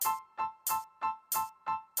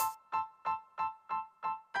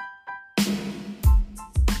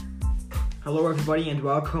Hello, everybody, and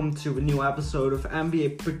welcome to a new episode of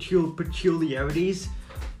NBA Peculiarities.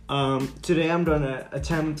 Today I'm gonna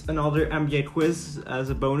attempt another NBA quiz as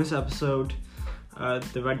a bonus episode.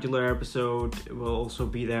 The regular episode will also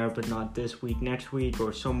be there, but not this week, next week,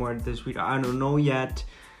 or somewhere this week. I don't know yet,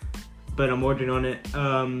 but I'm working on it.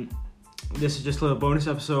 This is just a little bonus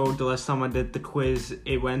episode. The last time I did the quiz,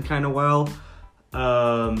 it went kind of well.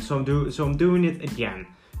 So I'm doing it again.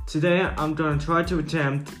 Today I'm gonna try to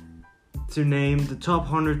attempt to name the top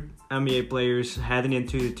 100 NBA players heading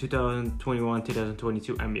into the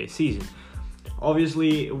 2021-2022 NBA season.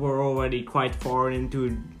 Obviously, we're already quite far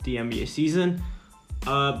into the NBA season,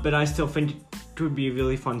 but I still think it would be a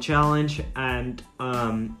really fun challenge. And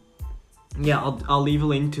I'll leave a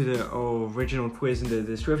link to the original quiz in the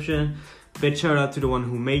description. Big shout out to the one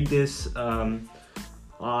who made this.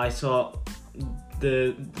 I saw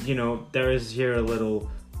there is here a little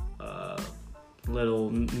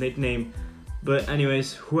nickname, but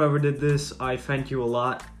anyways, whoever did this, I thank you a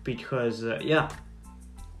lot because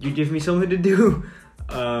you give me something to do.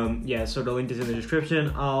 So the link is in the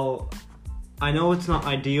description. I know it's not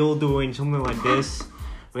ideal doing something like this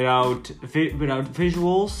without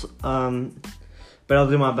visuals, but I'll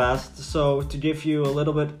do my best. So to give you a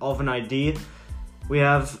little bit of an idea, we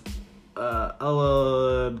have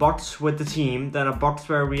a box with the team, then a box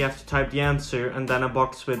where we have to type the answer, and then a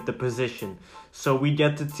box with the position. So we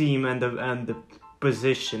get the team and the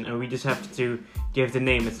position, and we just have to give the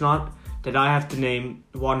name. It's not that I have to name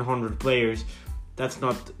 100 players. That's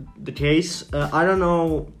not the case. I don't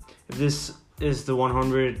know if this is the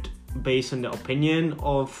 100 based on the opinion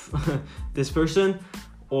of this person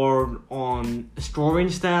or on scoring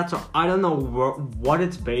stats, or I don't know what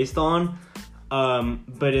it's based on.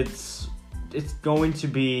 But it's going to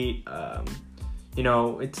be,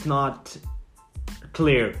 it's not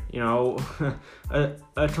clear,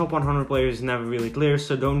 a top 100 player is never really clear,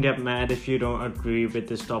 so don't get mad if you don't agree with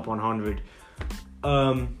this top 100.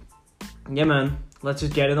 Man, let's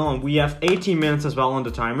just get it on. We have 18 minutes as well on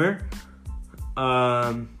the timer.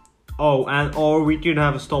 Or we could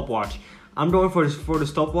have a stopwatch. I'm going for the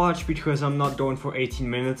stopwatch because I'm not going for 18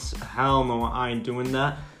 minutes. Hell no, I ain't doing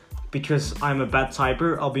that. Because I'm a bad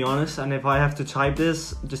typer, I'll be honest, and if I have to type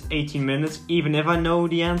this just 18 minutes, even if I know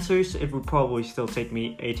the answers, it would probably still take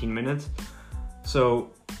me 18 minutes.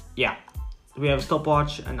 So, yeah, we have a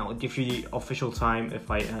stopwatch, and I'll give you the official time if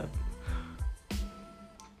I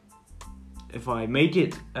make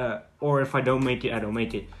it, or if I don't make it, I don't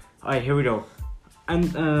make it. Alright, here we go.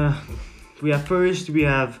 And we have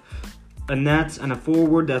a net and a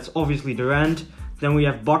forward, that's obviously Durant. Then we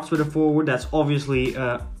have box with a forward, that's obviously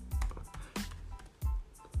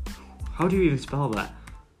how do you even spell that?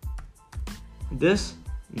 This?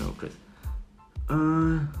 No, Chris.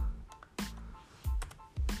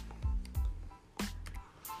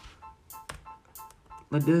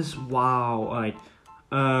 Like this? Wow. Alright.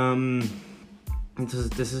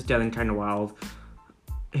 This is getting kind of wild.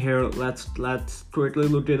 Here, let's quickly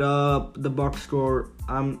look it up. The box score.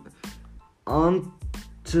 On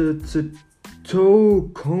to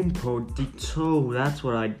Compo. That's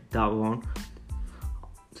what I got wrong.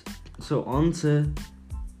 So on to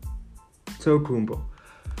Tokumbo.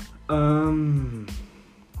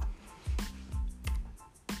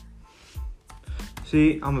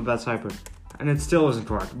 See, I'm a bad typer, and it still isn't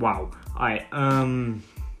correct. Wow. Alright.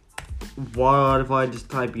 What if I just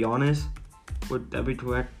type Giannis? Would that be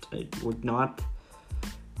correct? It would not.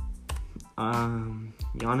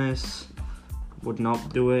 Giannis would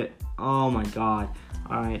not do it. Oh my god.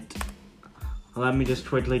 Alright. Let me just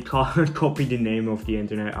quickly copy the name of the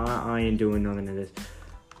internet. I ain't doing nothing of this.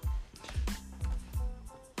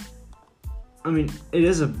 I mean, it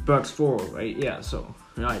is a Bucks forward, right? Yeah, so,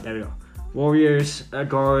 alright, there we go. Warriors, a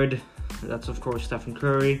guard. That's, of course, Stephen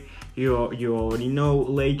Curry. You already know.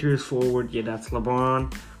 Lakers forward, yeah, that's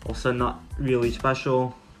LeBron. Also not really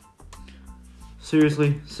special.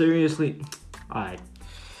 Seriously. Alright.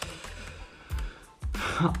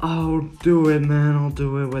 I'll do it, man. I'll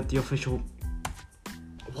do it with the official...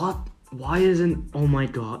 What? Why isn't... Oh my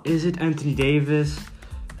god. Is it Anthony Davis?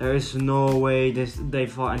 There is no way they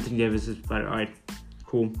thought Anthony Davis is better. Alright.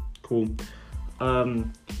 Cool.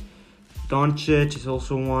 Doncic is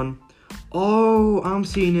also one. Oh, I'm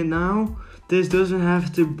seeing it now. This doesn't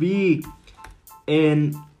have to be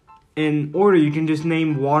in order. You can just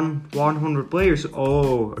name 100 players.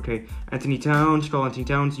 Oh, okay. Anthony Towns,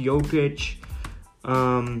 Jokic,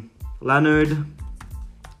 Leonard,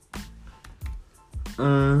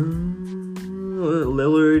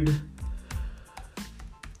 Lillard,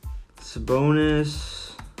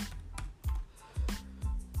 Sabonis,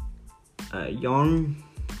 Young,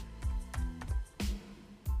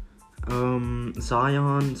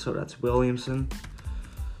 Zion, so that's Williamson.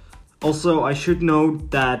 Also, I should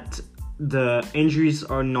note that the injuries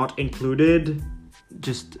are not included.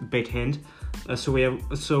 Just a big hint. So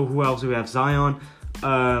who else do we have? Zion,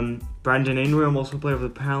 Brandon Ingram also played for the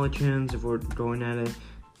Pelicans. If we're going at it,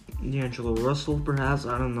 D'Angelo Russell, perhaps.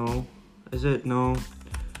 I don't know. Is it? No.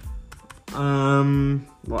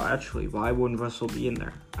 Well, actually, why wouldn't Russell be in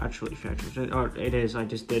there? Actually, oh, it is. I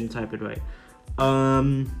just didn't type it right.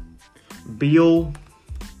 Beal,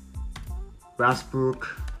 Westbrook,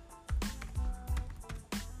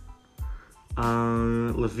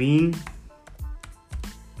 Levine,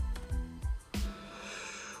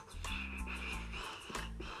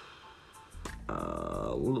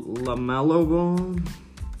 LaMelo Ball.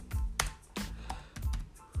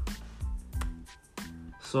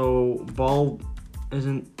 So Ball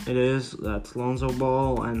isn't. It is. That's Lonzo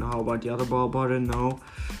Ball. And how about the other Ball button? No.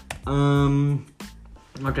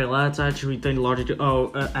 Okay, let's actually think logically.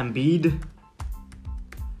 Embiid.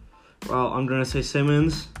 Well, I'm gonna say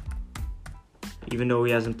Simmons, even though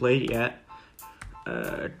he hasn't played yet.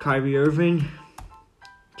 Kyrie Irving,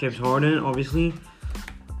 James Harden, obviously.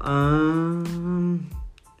 Bam,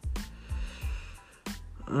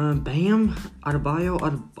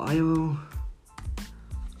 Adebayo.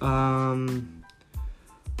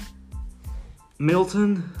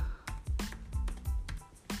 Middleton.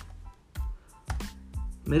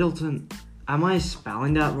 Am I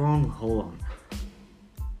spelling that wrong? Hold on.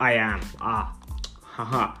 I am.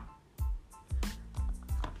 Haha.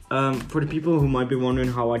 For the people who might be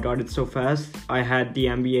wondering how I got it so fast, I had the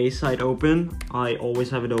NBA site open. I always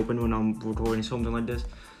have it open when I'm recording something like this.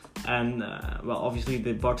 And, well, obviously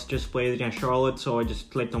the Bucks just played against Charlotte, so I just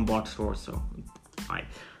clicked on box score, so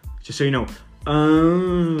just so you know.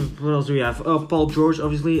 What else do we have? Paul George,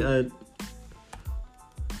 obviously. And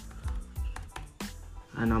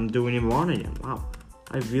I'm doing it wrong again. Wow,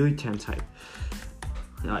 I really can't type.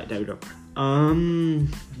 Alright, there we go.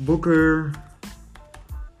 Booker,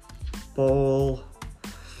 Paul,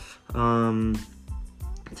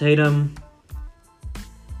 Tatum,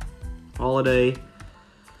 Holiday,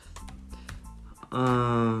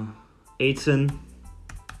 Aiton.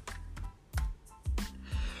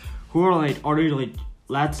 Who are like,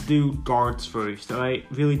 let's do guards first, alright?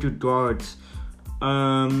 Really good guards.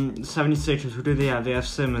 76ers, who do they have? They have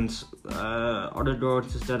Simmons. Other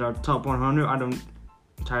guards that are top 100,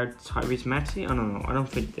 Tyrese Maxey? I don't know. I don't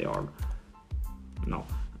think they are. No.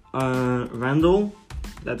 Randall.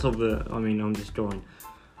 That's of the. I'm just going.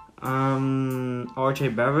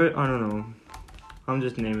 RJ Barrett. I don't know. I'm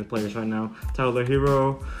just naming players right now. Tyler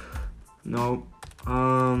Hero. No.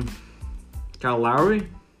 Kyle Lowry.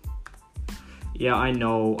 Yeah, I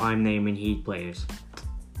know. I'm naming Heat players.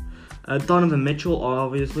 Donovan Mitchell.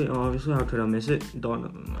 Obviously. How could I miss it?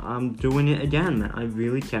 I'm doing it again, man. I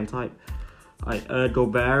really can't type.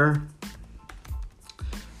 Gobert.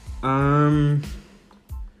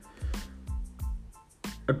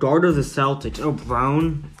 A guard of the Celtics. Oh,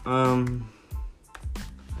 Brown.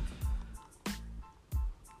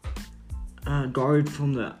 Guard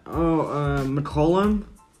from the. McCollum.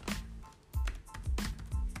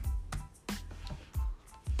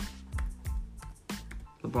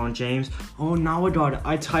 LeBron James. Oh, now I got it.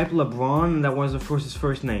 I typed LeBron and that was his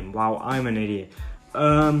first name. Wow, I'm an idiot.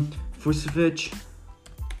 Vucevic.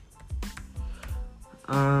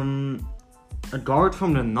 A guard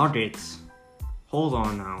from the Nuggets. Hold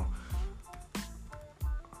on now.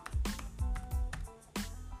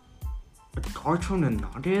 A guard from the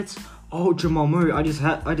Nuggets? Oh, Jamal Murray.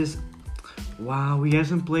 Wow, he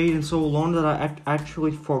hasn't played in so long that I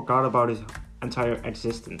actually forgot about his entire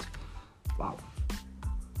existence. Wow.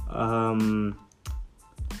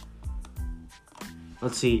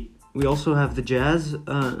 Let's see. We also have the Jazz.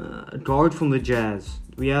 A guard from the Jazz.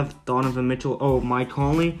 We have Donovan Mitchell. Oh, Mike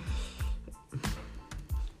Conley.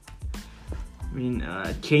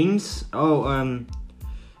 Kings. Oh,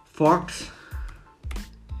 Fox.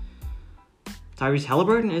 Tyrese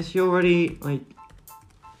Halliburton. Is he already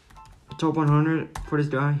top 100 for this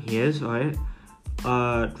guy? He is. Alright.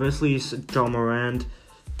 Grizzlies. John Morant.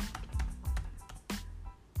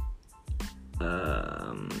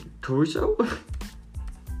 Caruso.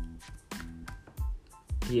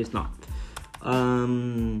 He is not.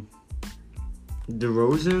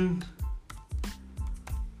 DeRozan.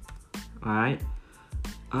 Alright.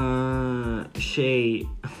 Shea.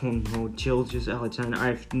 Oh no, Gilgeous Alexander. I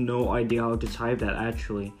have no idea how to type that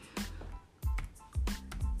actually.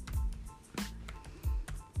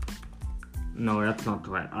 No, that's not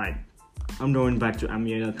correct. I'm going back to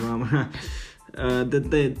NBA.com.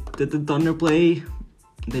 Did the Thunder play?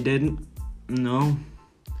 They didn't. No.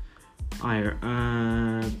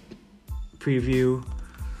 Preview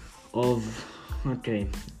of, okay,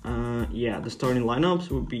 yeah, the starting lineups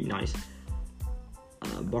would be nice.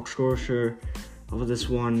 Box score, sure. Of this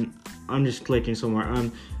one, I'm just clicking somewhere.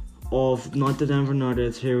 Of not the Denver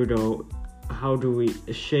Nuggets, here we go. How do we,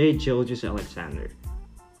 Shai Gilgeous-Alexander?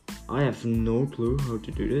 I have no clue how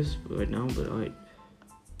to do this right now, but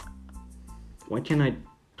why can't I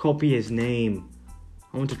copy his name?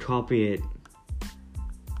 I want to copy it.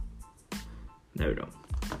 There we go.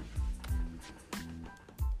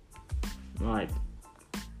 Right.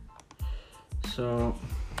 So,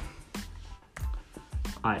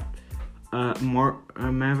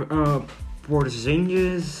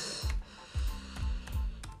 Porzingis.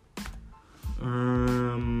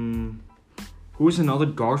 Who's another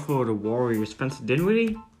guard for the Warriors? Spencer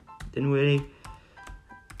Dinwiddie?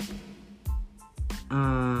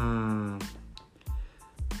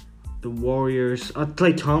 The Warriors.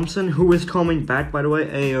 Klay Thompson, who is coming back, by the way.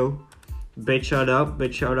 Ayo. Big shout out.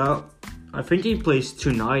 I think he plays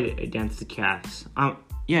tonight against the Cavs.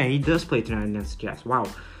 Yeah, he does play tonight against the Cavs. Wow.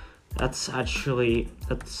 That's actually,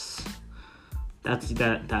 that's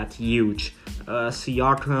huge.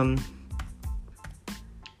 Siakam.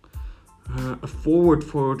 A forward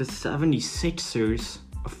for the 76ers.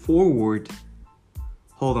 A forward.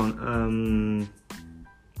 Hold on.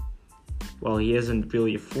 Well, he isn't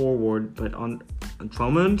really a forward, but on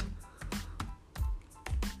Drummond.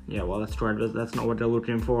 Yeah, well, that's right. That's not what they're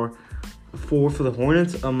looking for. A forward for the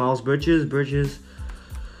Hornets. Miles Bridges.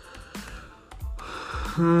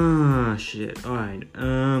 Shit. All right.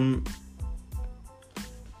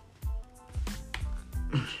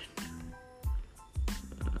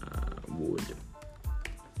 Wood.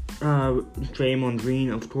 Draymond Green,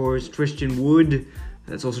 of course. Christian Wood.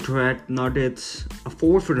 That's also correct. Nuggets. A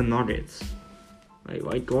forward for the Nuggets.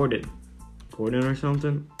 Like Gordon or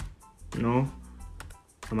something? No.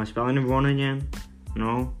 Am I spelling it wrong again?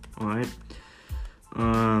 No. Alright.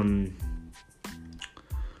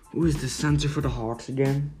 Who is the center for the Hawks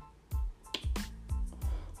again?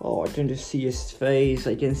 Oh, I can just see his face.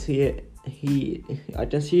 I can see it. I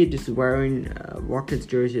can see it just wearing Rockets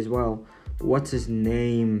jersey as well. But what's his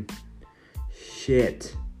name?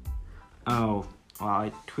 Shit. Oh.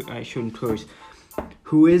 Well, I shouldn't curse.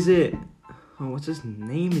 Who is it? Oh, what's his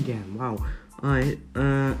name again? Wow. Alright,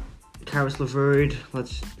 Caris LeVert.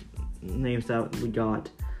 Let's names that we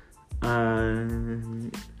got.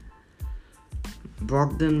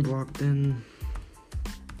 Brogdon.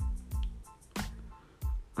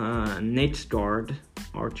 Knicks guard.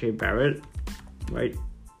 RJ Barrett. Right.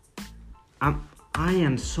 I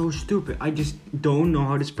am so stupid. I just don't know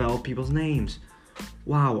how to spell people's names.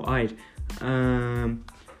 Wow. Alright.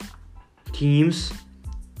 Teams.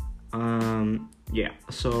 Yeah,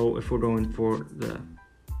 so if we're going for the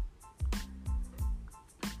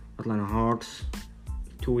Atlanta Hawks,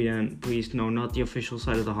 then please, no, not the official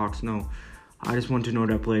side of the Hawks, no. I just want to know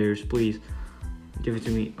their players, please. Give it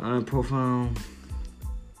to me. Profile.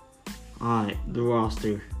 Alright, the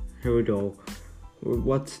roster. Here we go.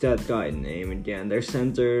 What's that guy's name again? Their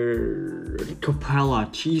center, Capella.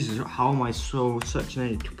 Jesus, how am I such an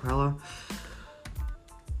idiot? Capella.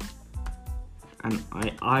 And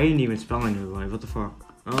I didn't even spell it right. What the fuck?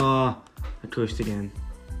 I cursed again.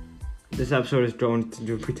 This episode is going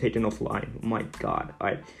to be taken offline. Oh my god.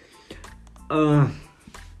 I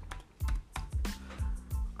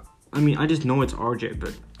mean, I just know it's RJ,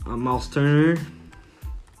 but Miles Turner.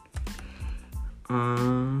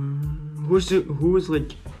 Who is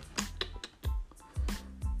like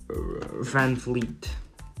Van Vliet?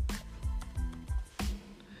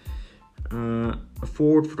 A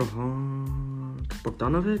forward for the Hawks.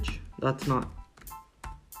 Bogdanovic? That's not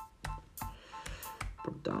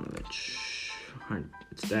Bogdanovic.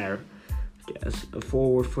 It's there. Yes, a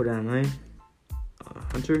forward for that, right?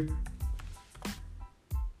 Hunter?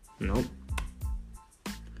 Nope.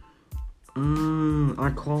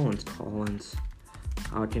 Collins.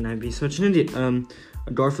 How can I be such an idiot? A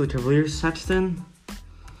guard for the Cavaliers, Sexton.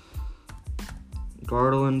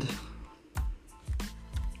 Garland.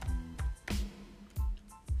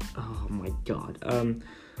 Oh my god.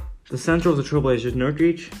 The center of the Trailblazers,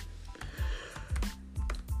 Nurkic.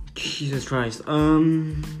 Jesus Christ.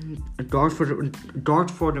 A guard for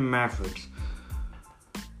the Mavericks.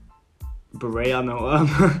 Berea, no.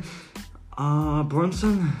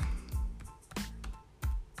 Brunson.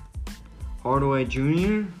 Hardaway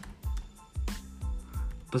Jr.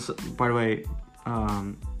 By the way,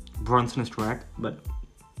 Brunson is correct, but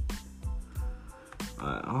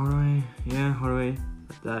Hardaway, yeah, Hardaway.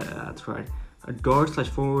 That's right. A guard /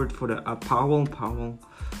 forward for the Powell.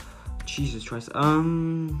 Jesus Christ.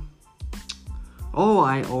 Oh,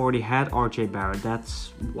 I already had RJ Barrett.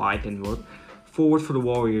 That's why it didn't work. Forward for the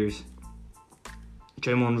Warriors.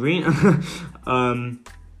 Draymond Green.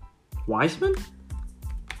 Wiseman?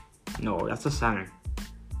 No, that's a center.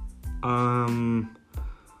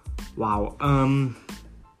 Wow.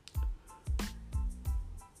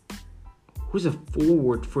 Who's a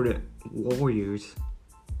forward for the Warriors?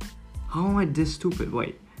 How am I this stupid?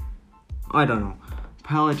 Wait. I don't know.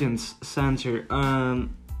 Pelicans center.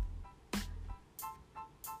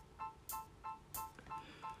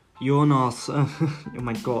 Jonas. Oh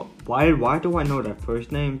my god. Why do I know that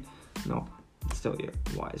first name? No, it's still here.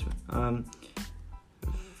 Wiseman.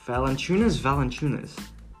 Valanciunas.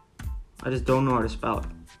 I just don't know how to spell it.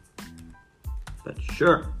 But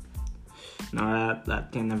sure. No,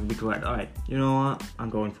 that can never be correct. Alright, you know what? I'm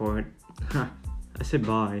going for it. I said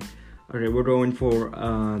bye. Okay, we're going for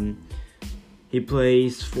he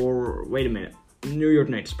plays for, wait a minute, New York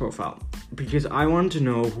Knicks profile. Because I want to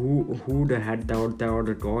know who the head the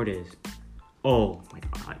other guard is. Oh my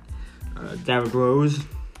god. Derrick Rose.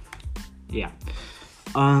 Yeah.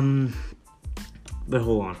 But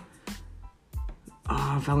hold on.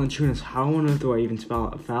 Valanciunas. How on earth do I even spell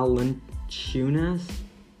it? Valanciunas?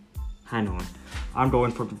 Hang on. I'm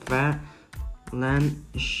going for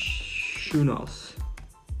Valanciunas.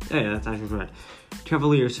 Yeah, that's actually right.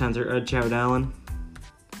 Cavaliers center, Jared Allen.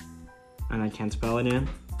 And I can't spell it in.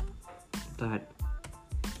 That.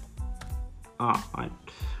 Right.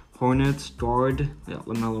 Hornets, guard. Yeah,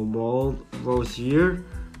 LaMelo Ball. Rozier.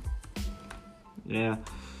 Yeah.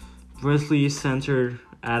 Grizzlies center,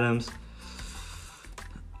 Adams.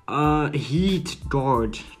 Heat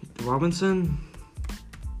guard, Robinson.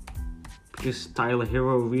 Because Tyler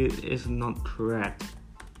Hero is not correct.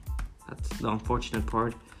 That's the unfortunate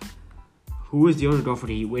part. Who is the other guard for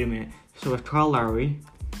the Heat? Wait a minute. So we have Kyle Lowry,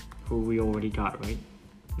 who we already got, right?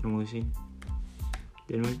 Normally see.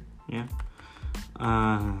 Didn't we? Yeah.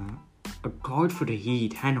 A guard for the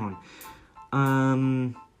Heat. Hang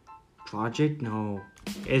on. Project? No.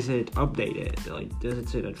 Is it updated? Like, does it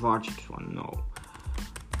say the Project one? No.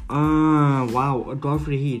 Wow. A guard for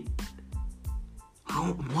the Heat.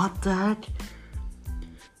 How? What the heck?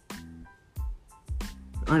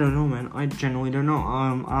 I don't know, man. I genuinely don't know.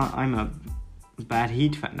 I'm a bad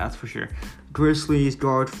Heat fan, that's for sure. Grizzlies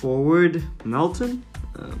guard forward, Melton.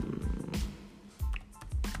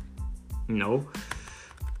 No.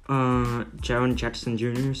 Jaren Jackson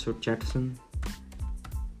Jr. So Jackson.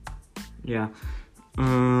 Yeah.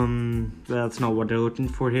 That's not what they're looking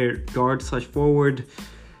for here. Guard / forward.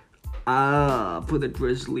 For the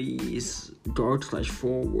Grizzlies, guard /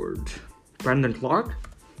 forward. Brandon Clark.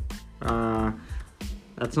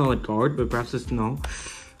 That's not a guard, but perhaps it's no.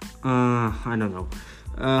 I don't know.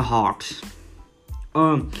 Hawks.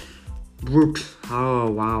 Brooks.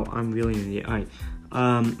 Oh wow, I'm really in the eye.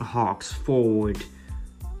 Hawks forward.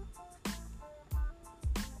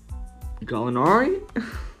 Gallinari.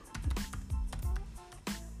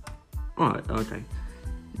 Alright, okay.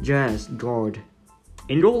 Jazz guard.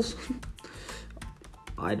 Ingles?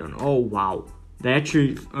 I don't know. Oh wow. They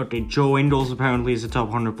actually, okay, Joe Ingles apparently is a top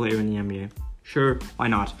 100 player in the NBA. Sure, why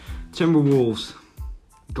not? Timberwolves.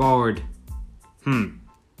 Guard.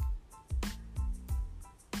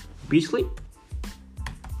 Beasley?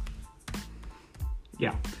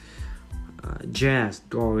 Yeah. Jazz.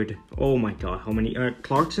 Guard. Oh my god, how many?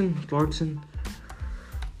 Clarkson?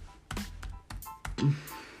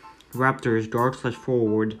 Raptors. Guard /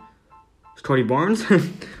 forward. Scotty Barnes?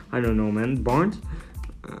 I don't know, man. Barnes?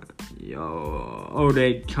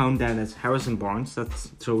 They count that as Harrison Barnes.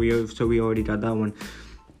 That's so we already got that one.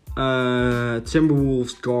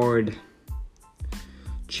 Timberwolves guard.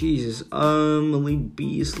 Jesus. Malik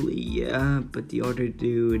Beasley, yeah, but the other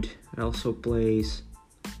dude also plays.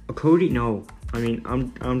 Cody? No. I mean,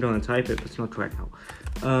 I'm gonna type it, but it's not correct now.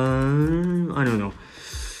 I don't know.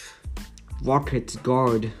 Rockets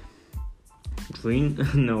guard. Green?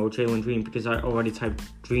 No, Jalen Green, because I already typed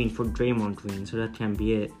Green for Draymond Green, so that can't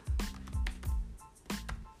be it.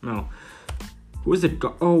 No. Who is it?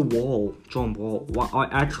 Wall. John Wall. I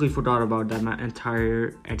actually forgot about that my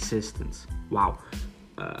entire existence. Wow.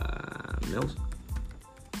 Mills?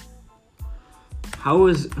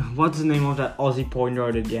 What's the name of that Aussie point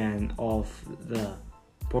guard again of the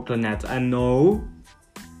Portland Nets? I know.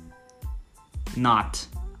 Not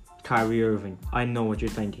Kyrie Irving. I know what you're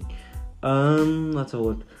thinking. Let's have a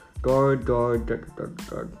look. Guard.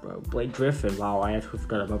 Blake Griffin. Wow, I actually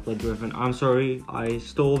forgot about Blake Griffin. I'm sorry, I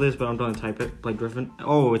stole this, but I'm gonna type it. Blake Griffin.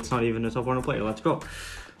 Oh, it's not even a top 100 player. Let's go.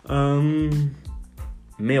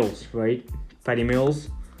 Mills, right? Patty Mills.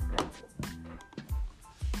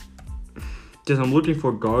 Because I'm looking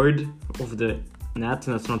for guard of the nets,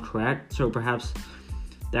 and that's not correct. So perhaps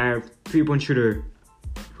their 3-point shooter,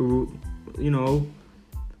 who, you know,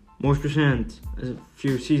 most percent a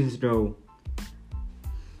few seasons ago.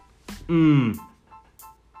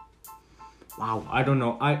 Wow, I don't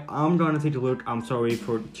know. I'm gonna take a look. I'm sorry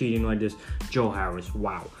for cheating like this. Joe Harris.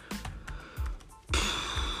 Wow.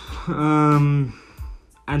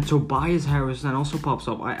 And Tobias Harris then also pops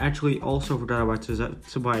up. I actually also forgot about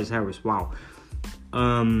Tobias Harris. Wow.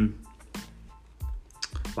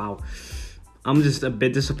 Wow. I'm just a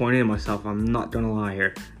bit disappointed in myself. I'm not gonna lie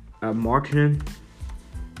here. Markkinen.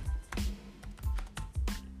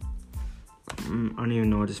 I don't even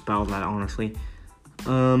know how to spell that, honestly. A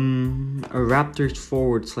Raptors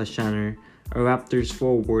forward / center. A Raptors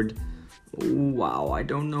forward. Wow, I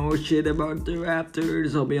don't know shit about the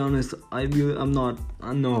Raptors. I'll be honest. I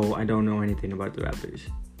don't know anything about the Raptors.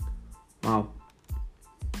 Wow.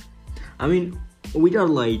 I mean, we got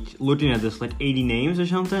like looking at this like 80 names or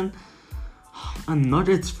something. A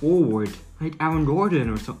Nuggets forward, like Aaron Gordon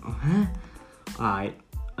or something. Huh? Alright,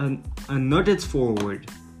 a Nuggets forward.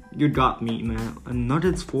 You got me, man. A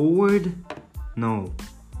Nuggets forward? No.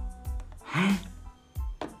 Huh?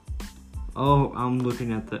 Oh, I'm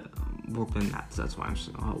looking at the Brooklyn Nets. That's why I'm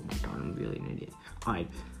so. Oh my god, I'm really an idiot. Alright.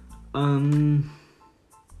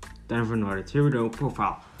 Denver Nuggets. Here we go.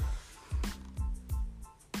 Profile.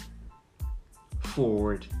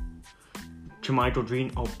 Forward. JaMychal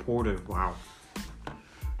Green. Oh, Porter. Wow.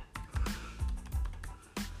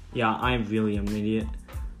 Yeah, I really am an idiot.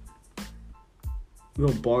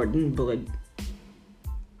 Will Barton, but like,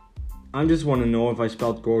 I just want to know if I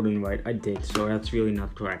spelled Gordon right. I did, so that's really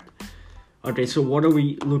not correct. Okay, so what are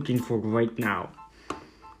we looking for right now?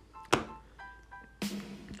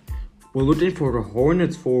 We're looking for the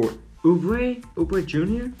Hornets forward. Oubre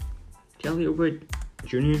Jr.? Kelly Oubre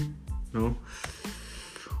Jr.? No.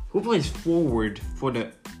 Who plays forward for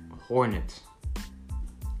the Hornets?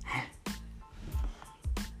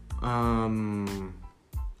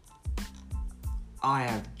 I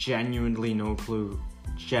have genuinely no clue.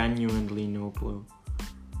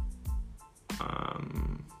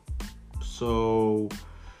 So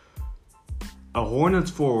a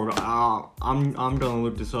Hornets forward. I'm gonna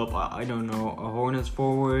look this up. I don't know. A Hornets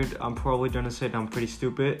forward. I'm probably gonna say that I'm pretty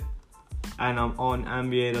stupid, and I'm on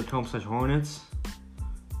NBA.com/Hornets.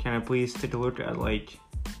 Can I please take a look at like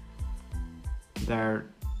their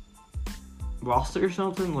roster or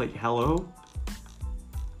something? Like, hello?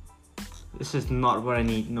 This is not what I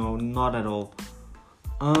need. No, not at all.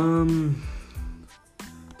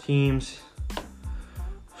 Teams.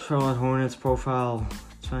 Charlotte Hornets profile.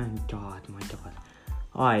 My god.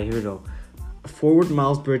 Alright, here we go. Forward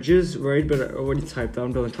Miles Bridges, right? But I already typed that.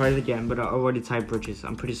 I'm gonna try it again, but I already typed Bridges.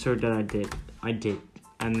 I'm pretty sure that I did.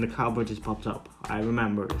 And the Cowboy just popped up. I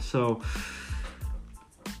remember. So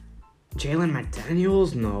Jalen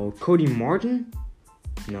McDaniels? No. Cody Martin?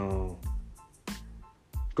 No.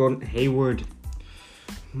 Gordon Hayward.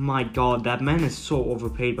 My god, that man is so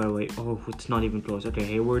overpaid, by the way. Oh, it's not even close. Okay,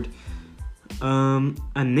 Hayward.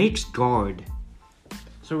 A Knicks guard.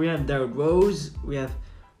 So we have Derrick Rose. We have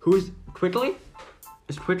who's Quickly?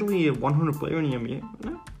 Is Quickly a 100 player in the NBA?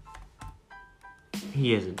 No.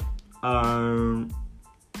 He isn't.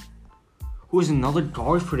 Who's another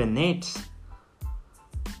guard for the Knicks?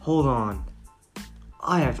 Hold on.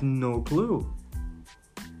 I have no clue.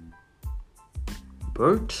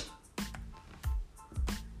 Burt?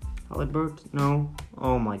 Halliburton? No.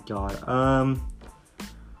 Oh my god. I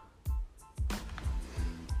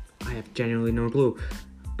have genuinely no clue.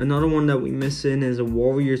 Another one that we miss in is a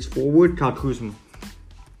Warriors forward, Kyle Kuzma.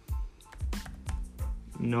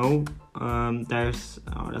 No. That's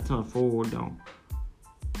not a forward though.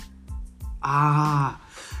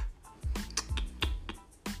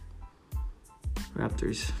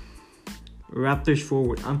 Raptors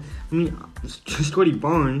forward. I mean, Scotty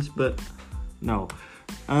Barnes, but no.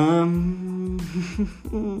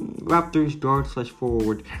 Raptors guard /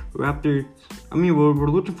 forward. Raptors. I mean, we're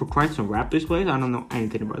looking for quite some Raptors players. I don't know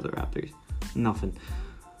anything about the Raptors. Nothing.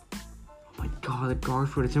 Oh my god, the guard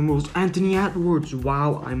for the Timberwolves, Anthony Edwards.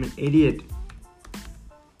 Wow, I'm an idiot.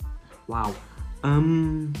 Wow.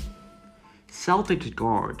 Celtics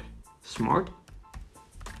guard. Smart?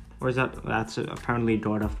 Or is that's apparently a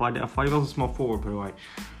guard. I thought he was a small forward, by the way.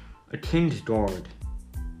 A Kings guard.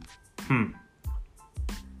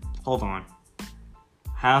 Hold on.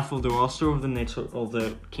 Half of the roster of the Knicks of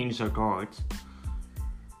the Kings are guards.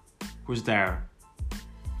 Who's there?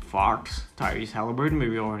 Fox, Tyrese Halliburton,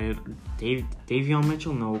 maybe already. Davion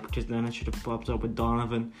Mitchell? No, because then it should have popped up with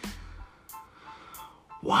Donovan.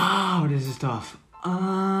 Wow, this is tough.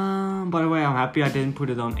 By the way, I'm happy I didn't put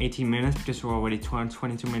it on 18 minutes because we're already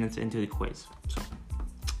 22 minutes into the quiz. So,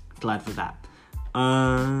 glad for that.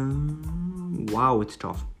 Wow, it's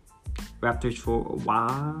tough. Raptors 4.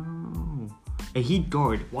 Wow. A heat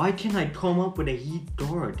guard. Why can't I come up with a heat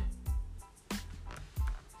guard?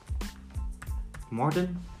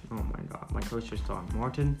 Martin? Oh my god, my coach just thought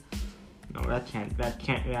Martin. No,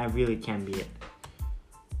 that really can't be it.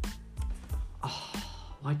 Oh,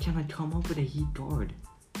 why can't I come up with a heat guard?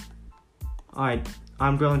 Alright,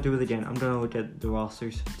 I'm going to do it again. I'm going to look at the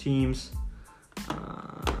rosters. Teams.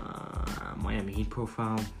 Miami Heat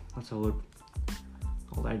profile. Let's have a look.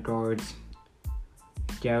 All that guards.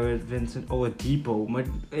 Garrett, Vincent,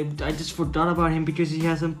 Oladipo. I just forgot about him because he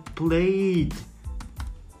hasn't played.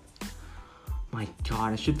 My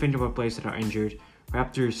god, I should think about players that are injured.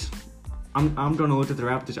 Raptors. I'm gonna look at the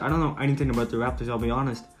Raptors. I don't know anything about the Raptors, I'll be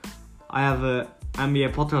honest. I have a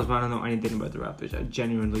NBA podcast, but I don't know anything about the Raptors. I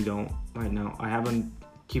genuinely don't right now. I haven't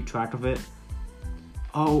keep track of it.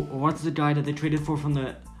 Oh, what's the guy that they traded for from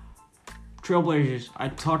the Trailblazers? I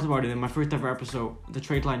talked about it in my first ever episode, the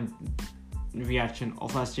trade line reaction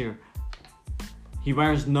of last year. He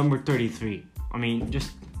wears number 33. I mean,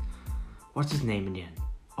 just what's his name again?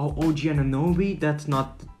 Oh, OG Anunoby? That's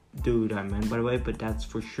not the dude I meant, by the way, but that's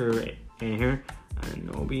for sure in here.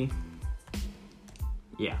 Anunoby.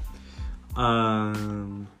 Yeah.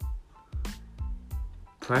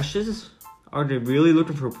 Precious? Are they really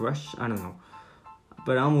looking for Precious? I don't know.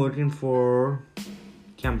 But I'm looking for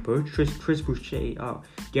Kemper, Chris Boucher,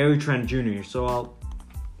 Gary Trent Jr. So I'll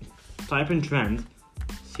type in Trent,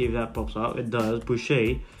 see if that pops up. It does.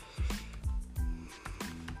 Boucher.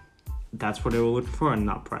 That's what they were looking for, and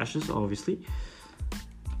not Precious, obviously.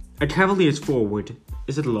 A Cavaliers forward.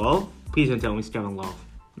 Is it Love? Please don't tell me it's Kevin Love.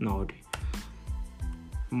 No, okay.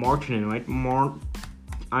 Martinin, right?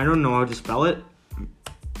 I don't know how to spell it.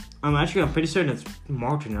 I'm pretty certain it's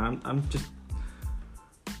Martinin. I'm just.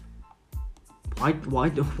 Why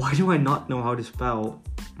do I not know how to spell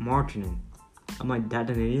Martinin? Am I that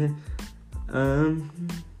an idiot?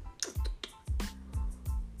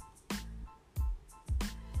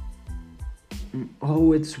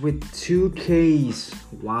 Oh, it's with 2 Ks.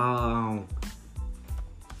 Wow.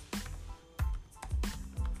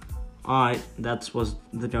 Alright, that was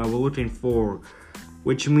the guy we're looking for.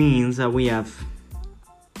 Which means that we have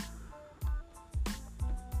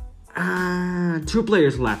 2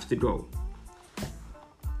 players left to go.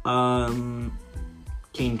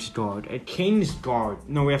 Kings guard. A Kings guard.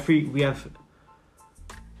 No, we have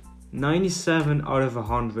 97 out of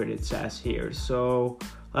 100, it says here. So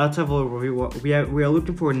let's have a look. We are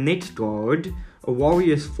looking for a Knicks guard, a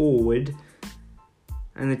Warriors forward,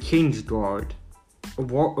 and a Kings guard. A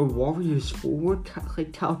Warriors forward?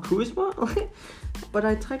 Like Kyle Kuzma? But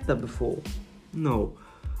I typed that before. No.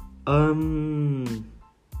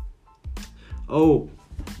 Oh.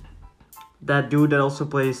 That dude that also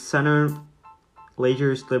plays center,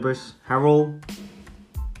 Lakers, Clippers, Harrell.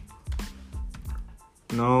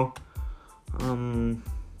 No.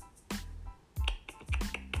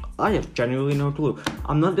 I have genuinely no clue.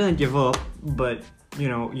 I'm not gonna give up, but you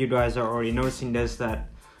know, you guys are already noticing this, that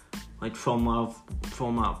like from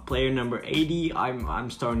player number 80, I'm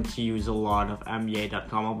starting to use a lot of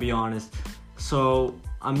NBA.com, I'll be honest. So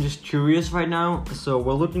I'm just curious right now. So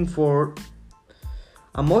we're looking for.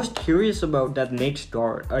 I'm most curious about that Knicks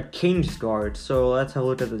guard, Kings guard. So let's have a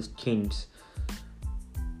look at this Kings.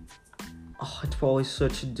 Oh, it's probably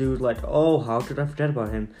such a dude. Like, oh, how could I forget about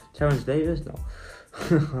him? Terrence Davis? No.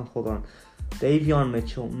 Hold on. Davion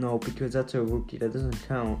Mitchell? No, because that's a rookie. That doesn't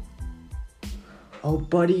count. Oh,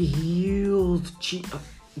 Buddy Hield.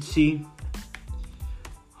 See?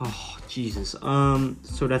 Oh, Jesus.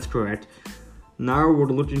 So that's correct. Now we're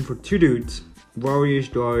looking for 2 dudes. Warriors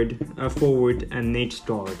guard, forward, and Knicks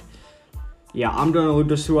guard. Yeah, I'm gonna look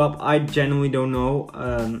this 2 up. I genuinely don't know.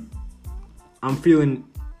 I'm feeling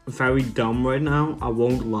very dumb right now. I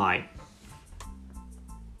won't lie.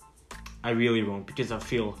 I really won't, because I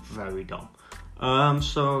feel very dumb.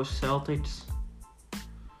 So Celtics.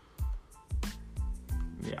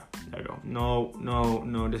 Yeah, there you go.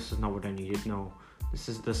 No, this is not what I needed. No, this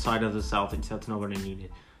is the side of the Celtics. That's not what I needed.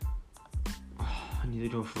 I need to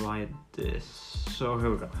go via this. So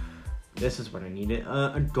here we go. This is what I needed.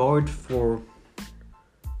 A guard for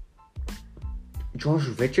Josh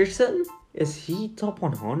Richardson? Is he top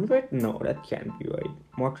 100? No, that can't be right.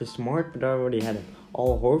 Marcus Smart, but I already had him.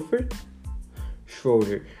 Al Horford?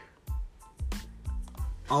 Schroeder.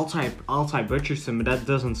 I'll type Richardson, but that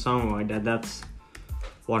doesn't sound right. That's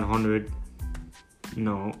 100.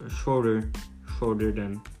 No, Schroeder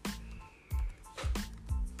then.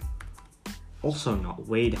 Also not.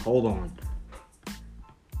 Wait, hold on.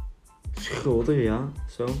 Schroeder, yeah.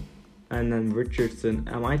 So, and then Richardson.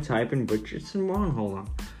 Am I typing Richardson wrong? Hold on.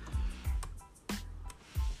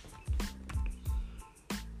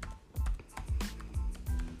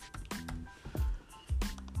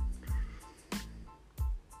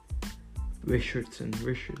 Richardson.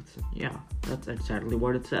 Yeah, that's exactly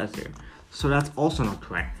what it says here. So that's also not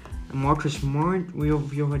correct. And Marcus Smart, we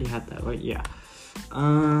already had that, right? Yeah.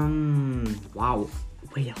 Wow.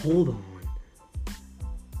 Wait, hold on.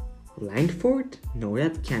 Langford? No,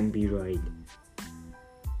 that can't be right.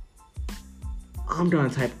 I'm gonna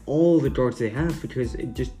type all the guards they have because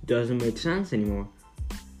it just doesn't make sense anymore.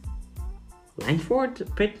 Langford?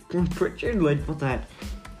 Pritchard? Like, what the heck?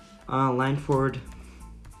 Langford.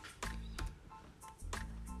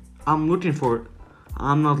 I'm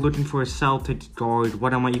not looking for a Celtic guard.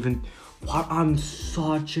 What? I'm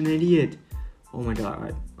such an idiot. Oh my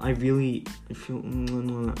god, I really feel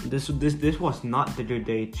this was not the good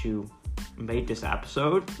day to make this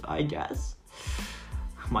episode, I guess.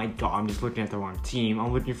 My god, I'm just looking at the wrong team.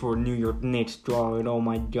 I'm looking for a New York Knicks guard. Oh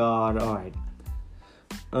my god, alright.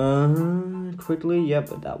 Quickly, yeah,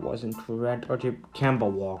 but that wasn't correct. Okay, Kemba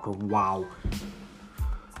Walker, wow.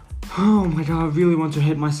 Oh my god, I really want to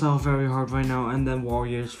hit myself very hard right now. And then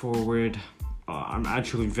Warriors forward. I'm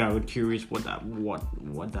actually very curious what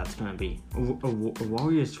that's gonna be. A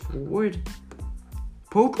Warriors forward?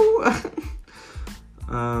 Poku?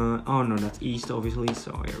 Oh no, that's East obviously.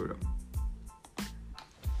 So here we go.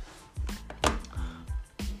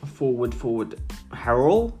 Forward.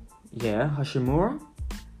 Harrell? Yeah. Hashimura?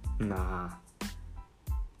 Nah.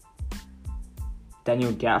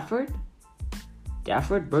 Daniel Gafford?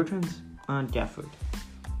 Bertrand? Gafford.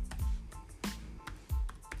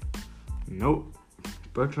 Nope.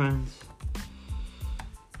 Bertrand.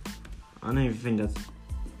 I don't even think that's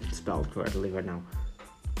spelled correctly right now.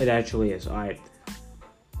 It actually is. Alright.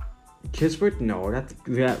 Kispert? No, that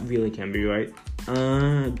really can't be right.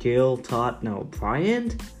 Gil, Todd? No.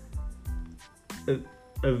 Bryant?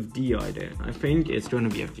 FDI then. I think it's gonna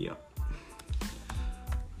be FDI.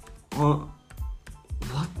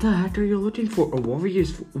 What the heck are you looking for?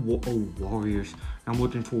 Warriors? Warriors. I'm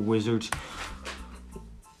looking for Wizards.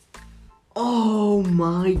 Oh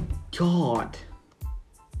my god.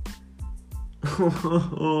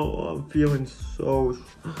 I'm feeling so...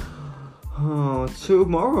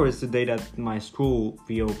 tomorrow is the day that my school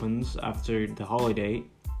reopens after the holiday.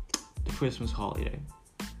 The Christmas holiday.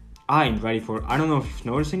 I ain't ready for it. I don't know if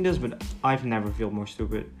you're noticing this, but I've never felt more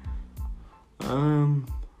stupid.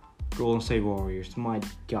 Golden State Warriors. My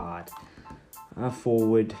god.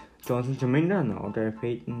 Forward. Jonathan Kuminga? No. Derek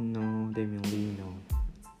Payton? No. Damian Lee? No.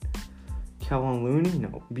 Kevin Looney?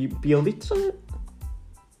 No. Bielitsa?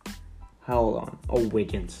 Hold on. Oh,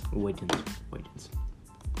 Wiggins.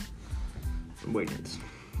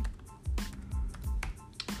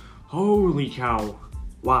 Holy cow.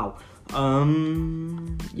 Wow.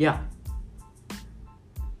 Yeah.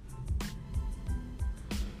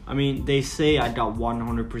 I mean, they say I got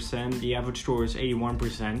 100%. The average score is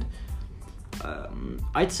 81%.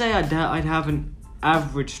 I'd say I'd have an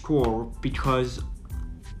average score because...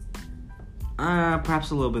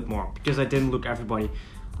 perhaps a little bit more. Because I didn't look everybody.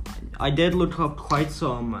 I did look up quite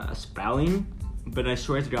some spelling. But I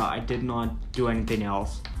swear to God, I did not do anything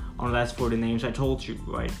else. Unless for the names I told you,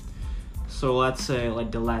 right? So let's say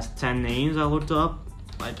like the last 10 names I looked up.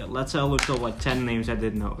 Let's say I looked up like 10 names I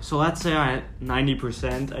didn't know. So let's say I had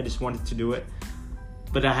 90%. I just wanted to do it.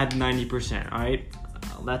 But I had 90%, alright?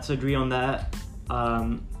 Let's agree on that.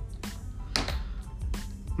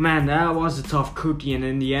 Man, that was a tough cookie. And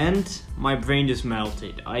in the end, my brain just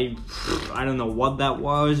melted. I don't know what that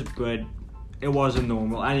was, but it wasn't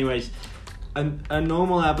normal. Anyways, a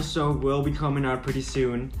normal episode will be coming out pretty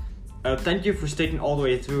soon. Thank you for sticking all the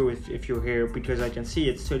way through if you're here, because I can see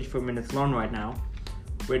it's 34 minutes long right now.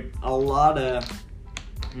 With a lot of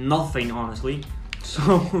nothing, honestly.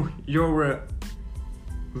 So you're a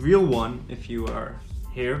real one if you are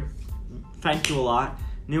here. Thank you a lot.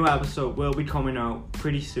 New episode will be coming out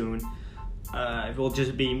pretty soon. It will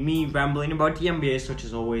just be me rambling about the NBA, such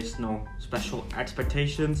as always. No special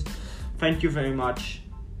expectations. Thank you very much.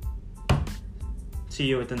 See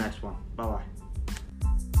you at the next one. Bye bye.